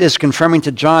 Jesus is confirming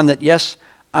to John that, yes,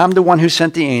 I'm the one who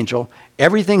sent the angel.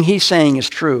 Everything he's saying is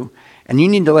true. And you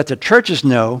need to let the churches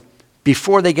know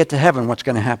before they get to heaven what's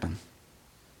going to happen.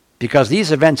 Because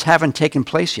these events haven't taken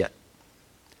place yet.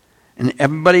 And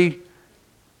everybody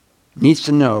needs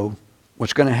to know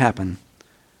what's going to happen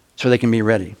so they can be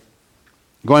ready.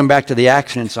 Going back to the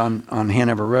accidents on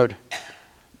Hanover Road,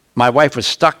 my wife was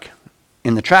stuck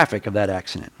in the traffic of that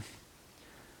accident.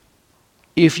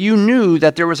 If you knew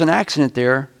that there was an accident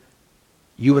there,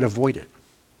 you would avoid it.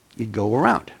 You'd go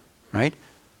around, right?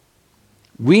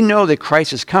 We know that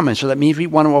Christ is coming, so that means we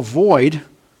want to avoid.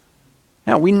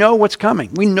 Now, we know what's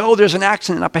coming. We know there's an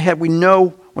accident up ahead. We know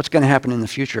what's going to happen in the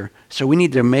future. So we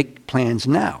need to make plans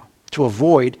now to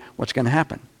avoid what's going to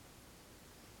happen.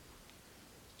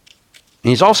 And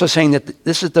he's also saying that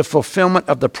this is the fulfillment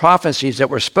of the prophecies that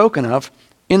were spoken of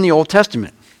in the Old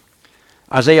Testament.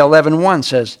 Isaiah 11:1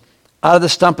 says, out of the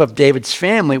stump of David's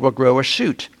family will grow a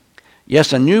shoot.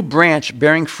 Yes, a new branch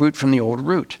bearing fruit from the old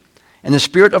root. And the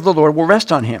Spirit of the Lord will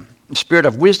rest on him. The Spirit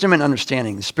of wisdom and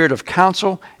understanding, the Spirit of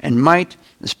counsel and might,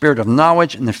 the Spirit of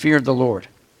knowledge and the fear of the Lord.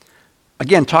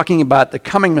 Again, talking about the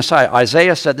coming Messiah.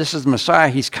 Isaiah said this is the Messiah.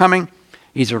 He's coming.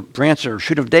 He's a branch or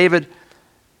shoot of David.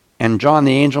 And John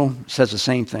the angel says the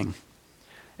same thing.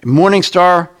 A morning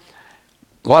star,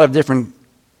 a lot of different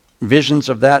visions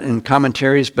of that in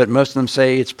commentaries, but most of them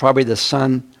say it's probably the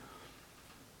sun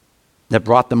that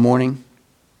brought the morning.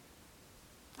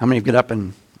 How many get up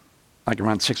and like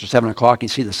around 6 or 7 o'clock, you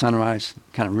see the sunrise,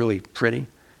 kind of really pretty,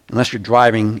 unless you're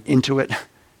driving into it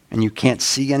and you can't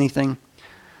see anything.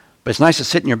 But it's nice to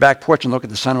sit in your back porch and look at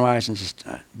the sunrise, and it's just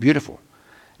beautiful.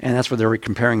 And that's what they're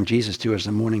comparing Jesus to, as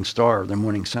the morning star or the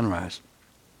morning sunrise.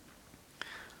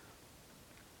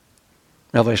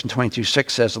 Revelation 22:6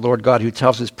 says, the Lord God, who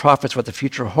tells his prophets what the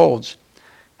future holds,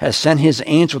 has sent his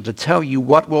angel to tell you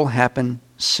what will happen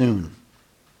soon.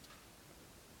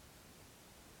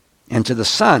 And to the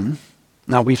Son,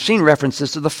 now we've seen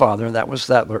references to the Father, that was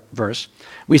that verse.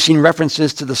 We've seen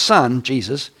references to the Son,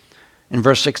 Jesus. In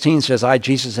verse 16 says, I,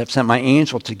 Jesus, have sent my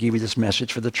angel to give you this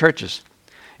message for the churches.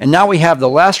 And now we have the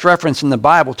last reference in the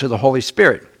Bible to the Holy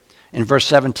Spirit in verse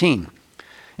 17.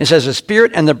 It says, the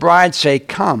Spirit and the bride say,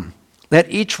 come. Let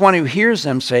each one who hears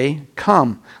them say,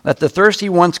 come. Let the thirsty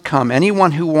ones come,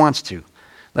 anyone who wants to.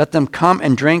 Let them come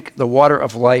and drink the water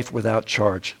of life without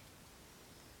charge.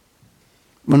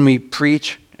 When we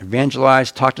preach,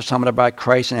 evangelize, talk to someone about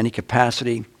Christ in any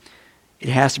capacity, it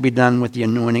has to be done with the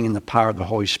anointing and the power of the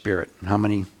Holy Spirit. How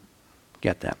many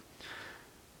get that?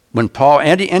 When Paul,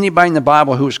 anybody in the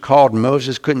Bible who was called,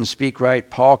 Moses couldn't speak right,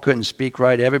 Paul couldn't speak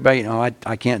right, everybody,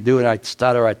 I can't do it, I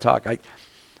stutter, I talk,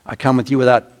 I come with you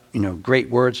without, great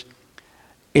words.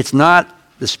 It's not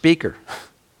the speaker.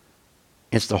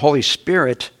 It's the Holy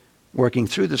Spirit working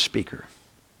through the speaker.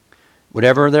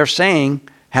 Whatever they're saying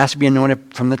has to be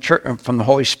anointed from the church, from the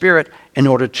Holy Spirit in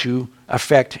order to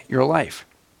affect your life.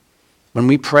 When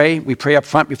we pray up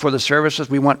front before the services,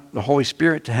 we want the Holy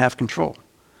Spirit to have control.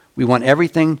 We want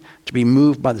everything to be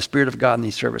moved by the Spirit of God in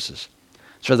these services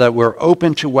so that we're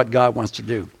open to what God wants to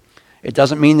do. It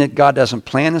doesn't mean that God doesn't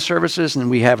plan the services and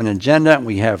we have an agenda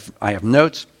and I have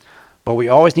notes, but we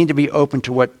always need to be open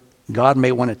to what God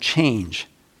may want to change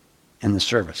in the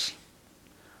service.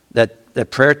 That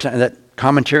prayer time, that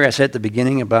commentary I said at the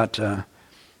beginning about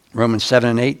Romans 7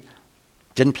 and 8,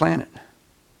 didn't plan it.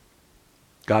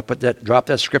 God dropped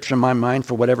that scripture in my mind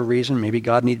for whatever reason. Maybe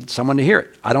God needed someone to hear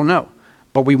it. I don't know.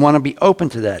 But we want to be open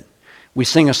to that. We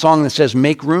sing a song that says,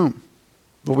 make room.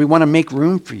 But we want to make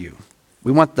room for you.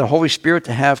 We want the Holy Spirit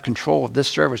to have control of this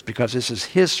service because this is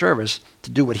his service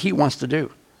to do what he wants to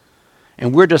do.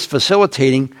 And we're just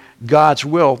facilitating God's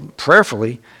will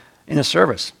prayerfully in a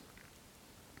service.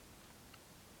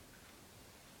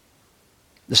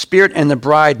 The Spirit and the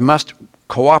bride must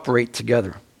cooperate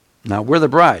together. Now, we're the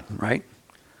bride, right?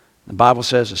 The Bible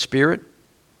says the Spirit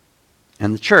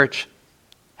and the church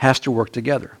has to work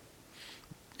together.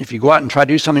 If you go out and try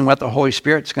to do something without the Holy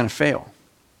Spirit, it's going to fail.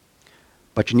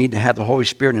 But you need to have the Holy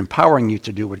Spirit empowering you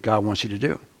to do what God wants you to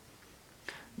do.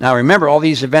 Now remember, all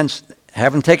these events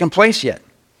haven't taken place yet.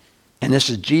 And this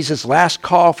is Jesus' last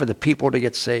call for the people to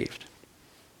get saved.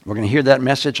 We're going to hear that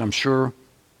message, I'm sure,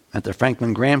 at the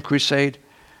Franklin Graham Crusade.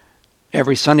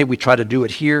 Every Sunday we try to do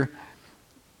it here.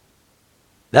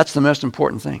 That's the most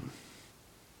important thing,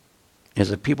 is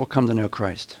that people come to know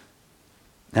Christ.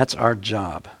 That's our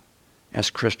job as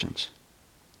Christians.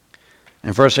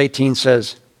 And verse 18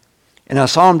 says, and I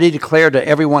solemnly declare to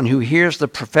everyone who hears the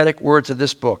prophetic words of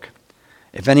this book,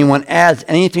 if anyone adds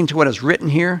anything to what is written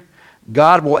here,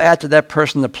 God will add to that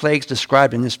person the plagues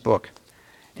described in this book.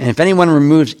 And if anyone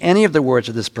removes any of the words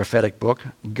of this prophetic book,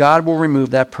 God will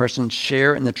remove that person's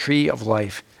share in the tree of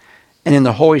life and in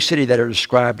the holy city that are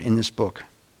described in this book.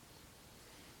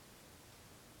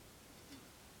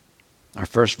 Our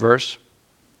first verse,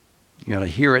 you got to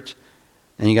hear it,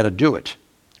 and you got to do it.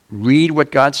 Read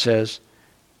what God says,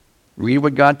 read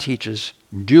what God teaches,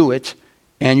 do it,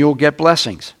 and you'll get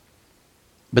blessings.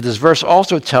 But this verse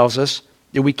also tells us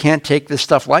that we can't take this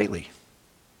stuff lightly.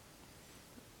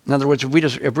 In other words,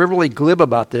 if we're really glib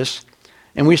about this,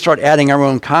 and we start adding our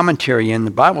own commentary in,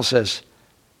 the Bible says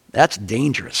that's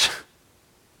dangerous.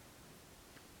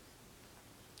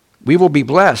 We will be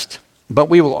blessed, but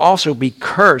we will also be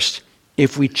cursed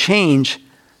if we change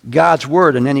God's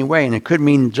word in any way. And it could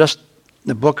mean just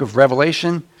the book of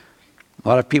Revelation. A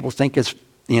lot of people think it's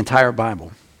the entire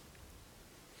Bible.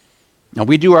 Now,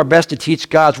 we do our best to teach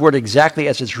God's word exactly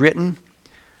as it's written,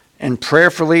 and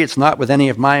prayerfully, it's not with any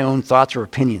of my own thoughts or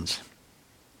opinions,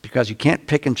 because you can't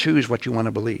pick and choose what you want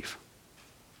to believe.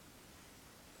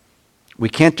 We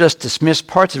can't just dismiss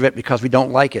parts of it because we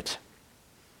don't like it.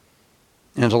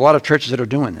 And there's a lot of churches that are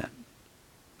doing that.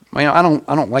 I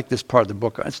don't like this part of the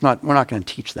book. We're not going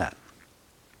to teach that.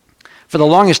 For the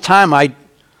longest time, I've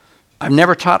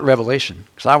never taught Revelation,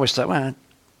 because I always thought, well,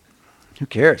 who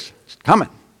cares? It's coming.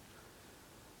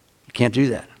 You can't do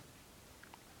that.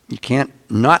 You can't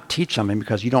not teach something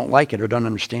because you don't like it or don't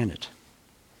understand it.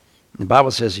 The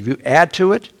Bible says if you add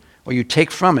to it or you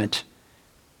take from it,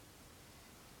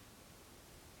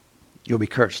 you'll be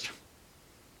cursed.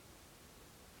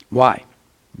 Why?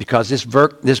 Because this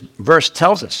verse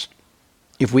tells us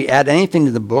if we add anything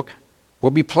to the book,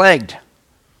 we'll be plagued.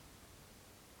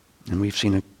 And we've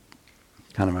seen a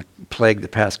kind of a plague the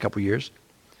past couple of years.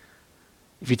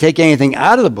 If you take anything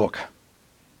out of the book,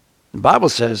 the Bible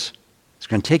says it's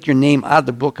going to take your name out of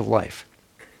the book of life.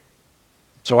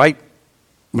 So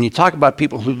when you talk about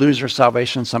people who lose their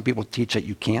salvation, some people teach that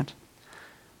you can't.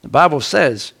 The Bible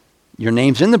says your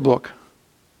name's in the book.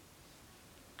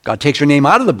 God takes your name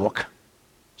out of the book.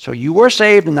 So you were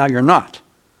saved and now you're not.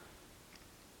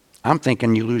 I'm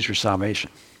thinking you lose your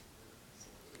salvation.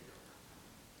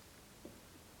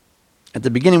 At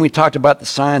the beginning we talked about the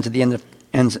signs at the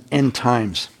end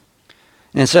times.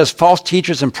 And it says false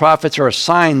teachers and prophets are a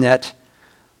sign that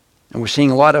And we're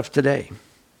seeing a lot of today.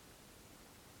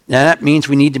 Now that means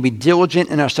we need to be diligent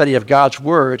in our study of God's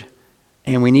Word,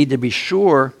 and we need to be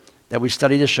sure that we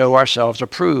study to show ourselves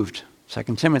approved, 2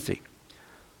 Timothy,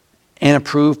 and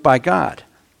approved by God,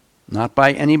 not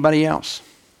by anybody else.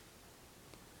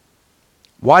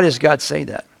 Why does God say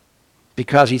that?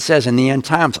 Because he says in the end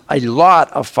times, a lot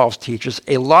of false teachers,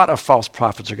 a lot of false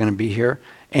prophets are going to be here,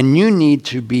 and you need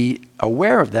to be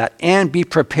aware of that and be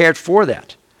prepared for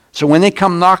that. So when they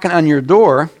come knocking on your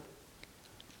door,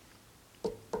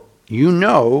 you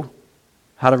know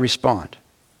how to respond.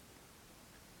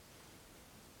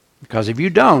 Because if you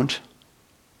don't,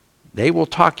 they will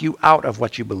talk you out of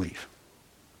what you believe.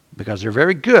 Because they're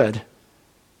very good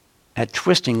at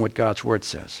twisting what God's Word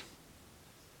says.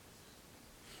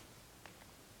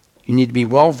 You need to be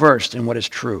well versed in what is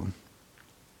true.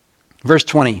 Verse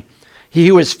 20. He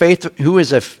who is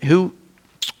the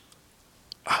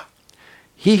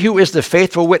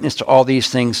faithful witness to all these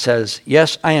things says,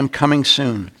 "Yes, I am coming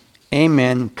soon.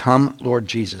 Amen. Come, Lord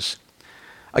Jesus."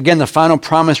 Again, the final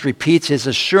promise repeats his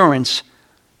assurance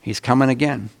he's coming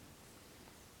again.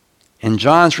 And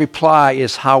John's reply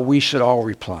is how we should all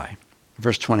reply.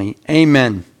 Verse 20.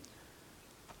 Amen.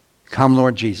 Come,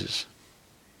 Lord Jesus.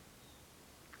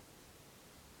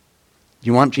 Do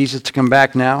you want Jesus to come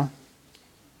back now?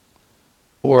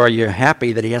 Or are you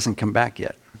happy that he hasn't come back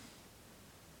yet?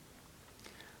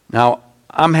 Now,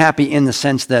 I'm happy in the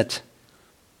sense that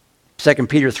 2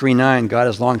 Peter 3:9, God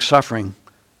is long-suffering,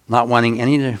 not wanting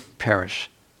any to perish,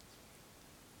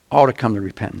 all to come to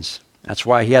repentance. That's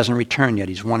why he hasn't returned yet.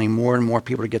 He's wanting more and more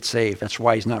people to get saved. That's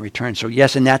why he's not returned. So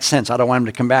yes, in that sense, I don't want him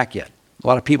to come back yet. A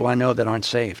lot of people I know that aren't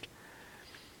saved.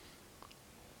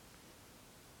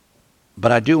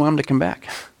 But I do want him to come back.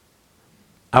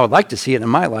 I would like to see it in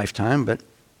my lifetime, but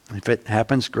if it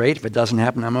happens, great. If it doesn't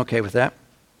happen, I'm okay with that.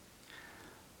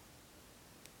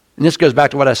 And this goes back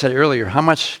to what I said earlier. How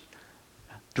much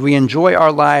do we enjoy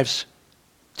our lives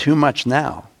too much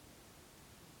now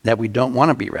that we don't want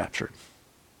to be raptured?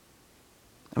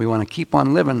 We want to keep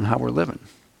on living how we're living.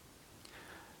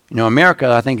 You know, America,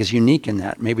 I think, is unique in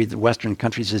that. Maybe the Western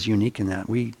countries is unique in that.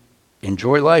 We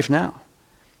enjoy life now.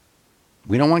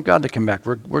 We don't want God to come back.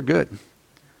 We're good.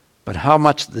 But how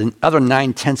much the other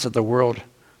 9/10 of the world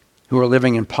who are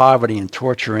living in poverty and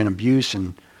torture and abuse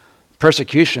and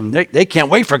persecution, they can't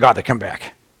wait for God to come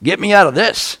back. Get me out of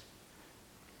this.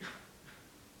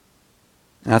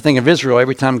 And I think of Israel,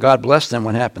 every time God blessed them,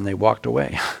 what happened? They walked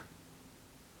away.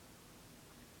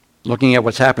 Looking at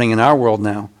what's happening in our world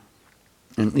now,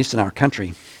 at least in our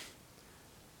country,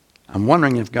 I'm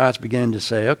wondering if God's beginning to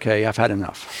say, okay, I've had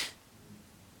enough.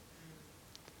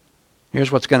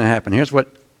 Here's what's going to happen. Here's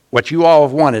what you all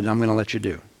have wanted, I'm going to let you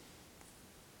do.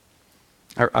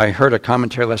 I heard a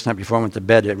commentary last night before I went to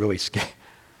bed that really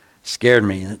scared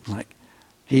me.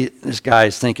 This guy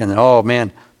is thinking, oh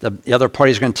man, the other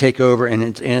party's going to take over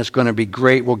and it's going to be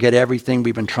great. We'll get everything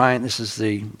we've been trying. This is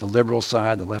the liberal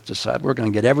side, the leftist side. We're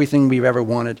going to get everything we've ever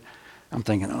wanted. I'm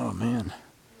thinking, oh man,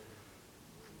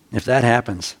 if that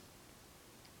happens,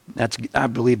 I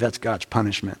believe that's God's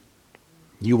punishment.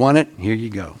 You want it? Here you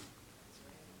go.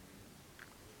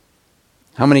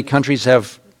 How many countries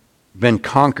have been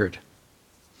conquered?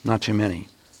 Not too many.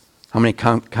 How many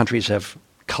countries have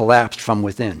collapsed from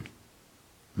within?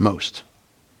 Most.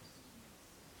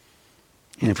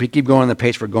 And if we keep going the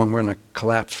pace we're going, we're going to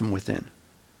collapse from within.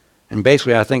 And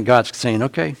basically, I think God's saying,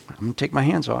 okay, I'm going to take my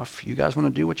hands off. You guys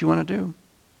want to do what you want to do?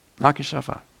 Knock yourself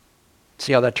out.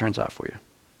 See how that turns out for you.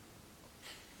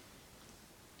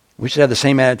 We should have the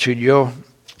same attitude.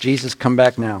 Jesus, come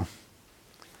back now.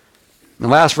 The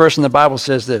last verse in the Bible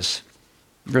says this,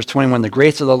 verse 21, the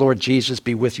grace of the Lord Jesus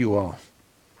be with you all.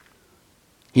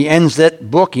 He ends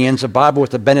the Bible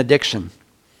with a benediction.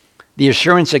 The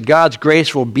assurance that God's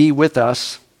grace will be with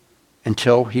us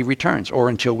until he returns or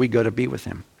until we go to be with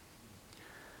him.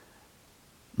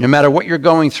 No matter what you're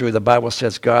going through, the Bible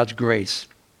says God's grace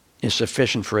is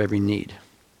sufficient for every need.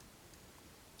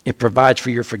 It provides for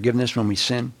your forgiveness when we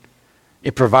sin.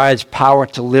 It provides power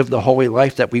to live the holy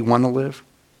life that we want to live.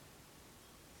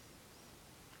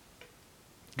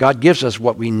 God gives us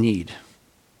what we need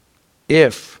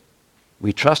if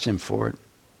we trust him for it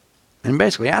and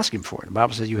basically ask him for it. The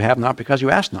Bible says you have not because you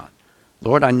ask not.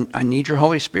 Lord, I need your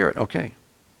Holy Spirit. Okay.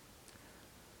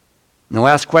 And the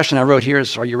last question I wrote here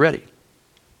is, are you ready?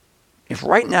 If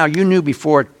right now you knew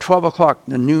before 12 o'clock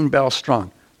the noon bell struck,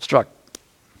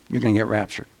 you're going to get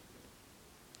raptured.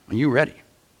 Are you ready?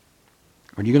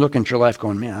 Or do you look into your life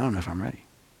going, man, I don't know if I'm ready?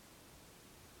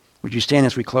 Would you stand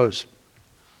as we close?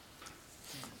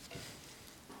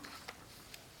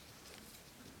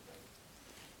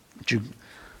 Would you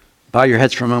Bow your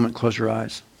heads for a moment, close your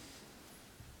eyes.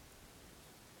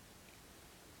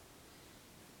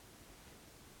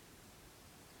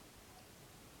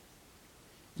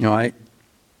 You know, I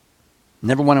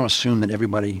never want to assume that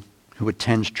everybody who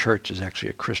attends church is actually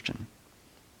a Christian.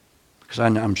 Because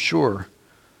I'm sure,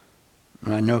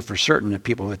 and I know for certain that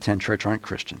people who attend church aren't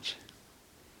Christians.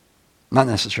 Not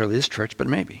necessarily this church, but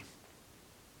maybe.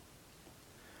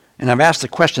 And I've asked the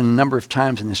question a number of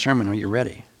times in the sermon, are you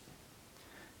ready?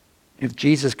 If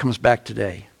Jesus comes back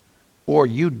today, or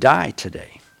you die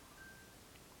today,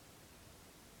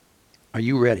 are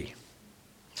you ready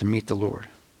to meet the Lord?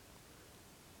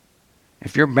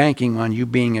 If you're banking on you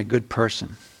being a good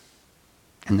person,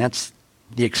 and that's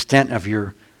the extent of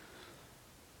your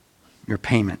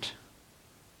payment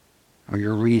or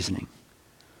your reasoning,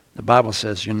 the Bible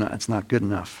says it's not good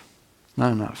enough. It's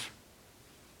not enough.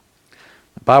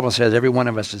 The Bible says every one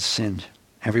of us has sinned.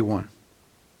 Every one.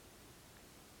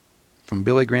 From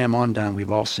Billy Graham on down,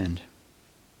 we've all sinned.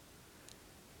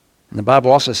 And the Bible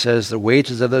also says the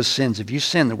wages of those sins, if you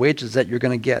sin, the wages that you're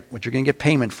going to get, what you're going to get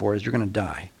payment for is you're going to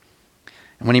die.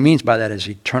 And what he means by that is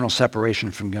eternal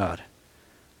separation from God.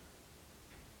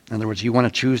 In other words, you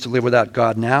want to choose to live without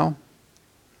God now,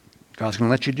 God's going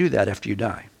to let you do that after you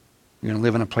die. You're going to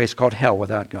live in a place called hell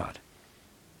without God.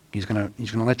 He's going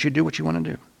to let you do what you want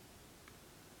to do.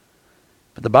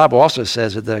 But the Bible also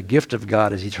says that the gift of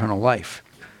God is eternal life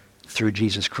through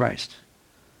Jesus Christ.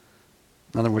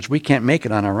 In other words, we can't make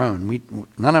it on our own.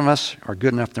 None of us are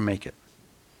good enough to make it.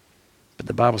 But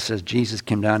the Bible says Jesus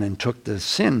came down and took the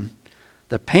sin,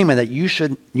 the payment that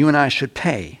you and I should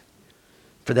pay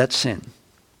for that sin.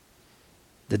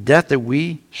 The death that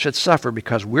we should suffer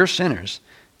because we're sinners,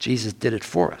 Jesus did it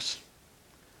for us.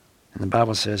 And the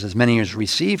Bible says, as many as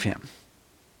receive him,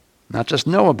 not just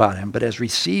know about him, but as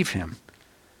receive him,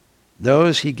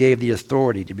 those he gave the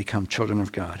authority to become children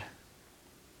of God.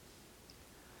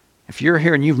 If you're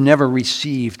here and you've never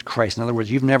received Christ, in other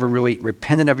words, you've never really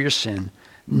repented of your sin,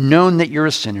 known that you're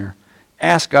a sinner,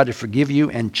 asked God to forgive you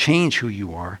and change who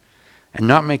you are, and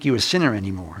not make you a sinner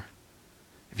anymore.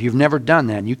 If you've never done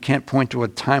that, and you can't point to a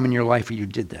time in your life where you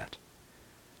did that,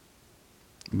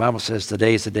 the Bible says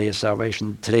today is the day of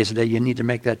salvation. Today's the day you need to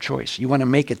make that choice. You want to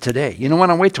make it today. You don't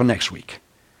want to wait till next week,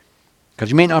 because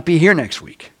you may not be here next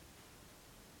week.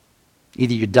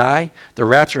 Either you die, the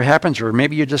rapture happens, or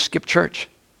maybe you just skip church,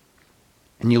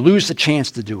 and you lose the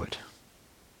chance to do it.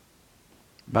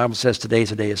 The Bible says today's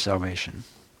the day of salvation.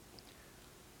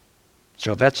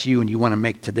 So if that's you and you want to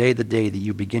make today the day that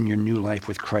you begin your new life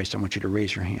with Christ, I want you to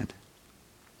raise your hand.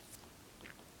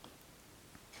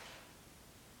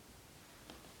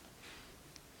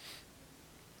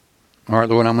 All right,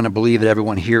 Lord, I'm going to believe that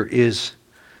everyone here is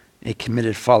a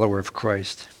committed follower of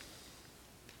Christ.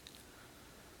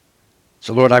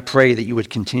 So, Lord, I pray that you would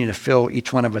continue to fill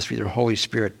each one of us with your Holy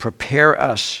Spirit. Prepare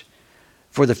us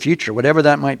for the future, whatever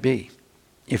that might be.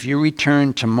 If you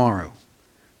return tomorrow,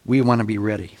 we want to be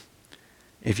ready.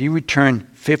 If you return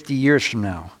 50 years from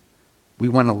now, we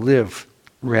want to live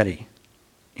ready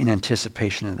in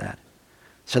anticipation of that.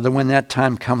 So that when that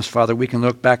time comes, Father, we can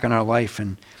look back on our life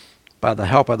and by the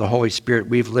help of the Holy Spirit,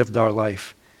 we've lived our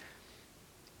life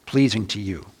pleasing to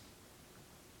you.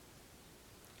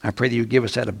 I pray that you give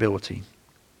us that ability.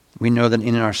 We know that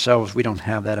in ourselves we don't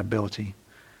have that ability.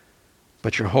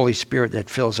 But your Holy Spirit that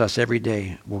fills us every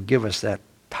day will give us that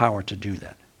power to do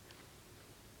that.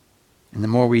 And the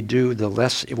more we do, the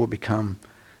less it will become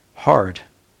hard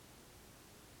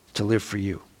to live for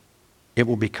you. It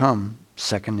will become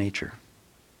second nature.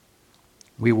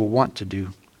 We will want to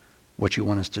do what you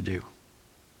want us to do.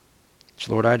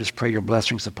 So Lord, I just pray your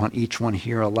blessings upon each one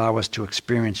here. Allow us to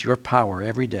experience your power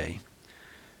every day.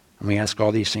 And we ask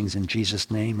all these things in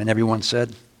Jesus' name. And everyone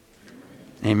said,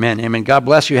 Amen. Amen. God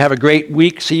bless you. Have a great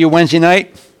week. See you Wednesday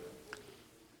night.